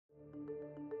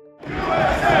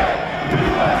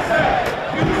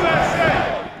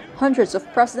hundreds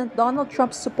of President Donald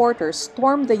Trump's supporters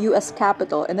stormed the U.S.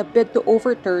 Capitol in a bid to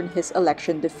overturn his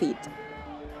election defeat.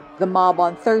 The mob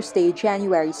on Thursday,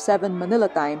 January 7 Manila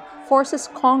time, forces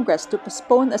Congress to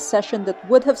postpone a session that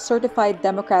would have certified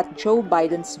Democrat Joe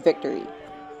Biden's victory.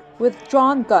 With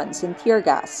drawn guns and tear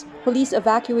gas, police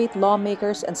evacuate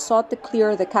lawmakers and sought to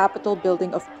clear the Capitol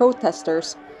building of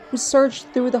protesters who surged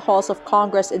through the halls of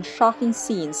Congress in shocking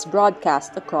scenes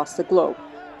broadcast across the globe.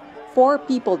 4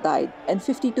 people died and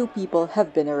 52 people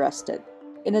have been arrested.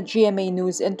 In a GMA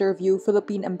News interview,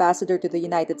 Philippine Ambassador to the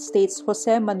United States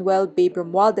Jose Manuel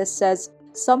Romualdez says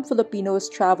some Filipinos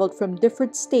traveled from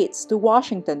different states to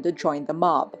Washington to join the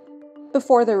mob.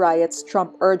 Before the riots,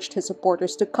 Trump urged his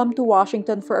supporters to come to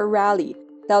Washington for a rally,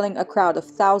 telling a crowd of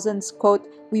thousands, quote,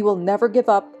 "We will never give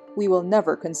up, we will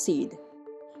never concede."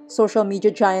 Social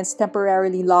media giants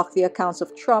temporarily locked the accounts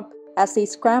of Trump as they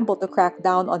scrambled to crack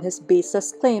down on his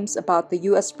baseless claims about the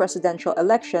U.S. presidential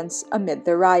elections amid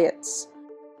the riots.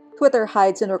 Twitter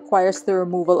hides and requires the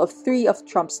removal of 3 of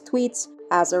Trump's tweets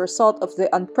as a result of the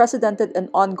unprecedented and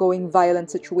ongoing violent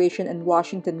situation in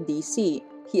Washington, D.C.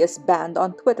 He is banned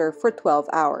on Twitter for 12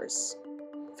 hours.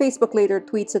 Facebook later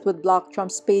tweets it would block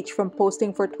Trump's page from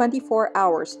posting for 24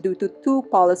 hours due to 2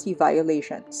 policy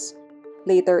violations.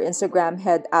 Later, Instagram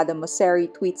head Adam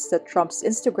Mosseri tweets that Trump's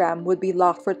Instagram would be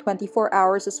locked for 24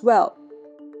 hours as well.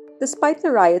 Despite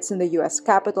the riots in the U.S.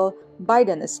 Capitol,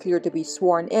 Biden is cleared to be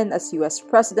sworn in as U.S.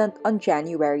 President on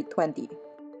January 20.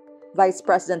 Vice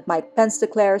President Mike Pence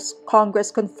declares Congress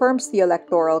confirms the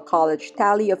Electoral College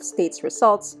tally of states'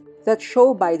 results that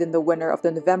show Biden the winner of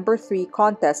the November 3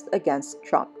 contest against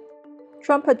Trump.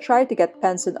 Trump had tried to get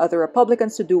Pence and other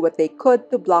Republicans to do what they could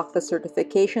to block the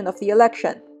certification of the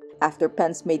election. After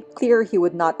Pence made clear he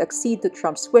would not accede to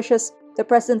Trump's wishes, the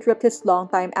president ripped his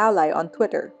longtime ally on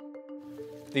Twitter.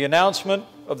 The announcement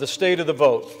of the state of the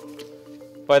vote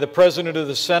by the President of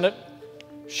the Senate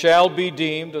shall be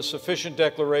deemed a sufficient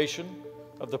declaration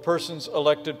of the persons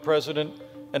elected President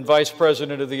and Vice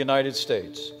President of the United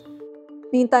States.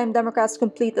 Meantime, Democrats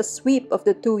complete a sweep of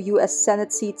the 2 U.S.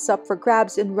 Senate seats up for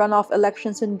grabs in runoff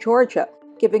elections in Georgia,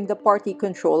 giving the party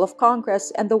control of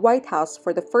Congress and the White House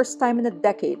for the first time in a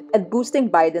decade and boosting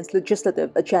Biden's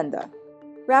legislative agenda.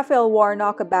 Raphael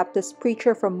Warnock, a Baptist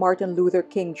preacher from Martin Luther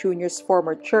King Jr.'s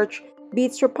former church,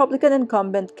 beats Republican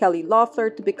incumbent Kelly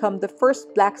Loeffler to become the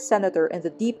first black senator in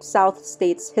the Deep South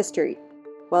state's history,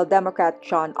 while Democrat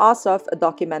Jon Ossoff, a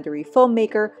documentary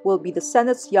filmmaker, will be the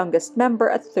Senate's youngest member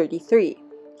at 33.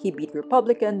 He beat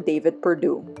Republican David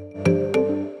Perdue.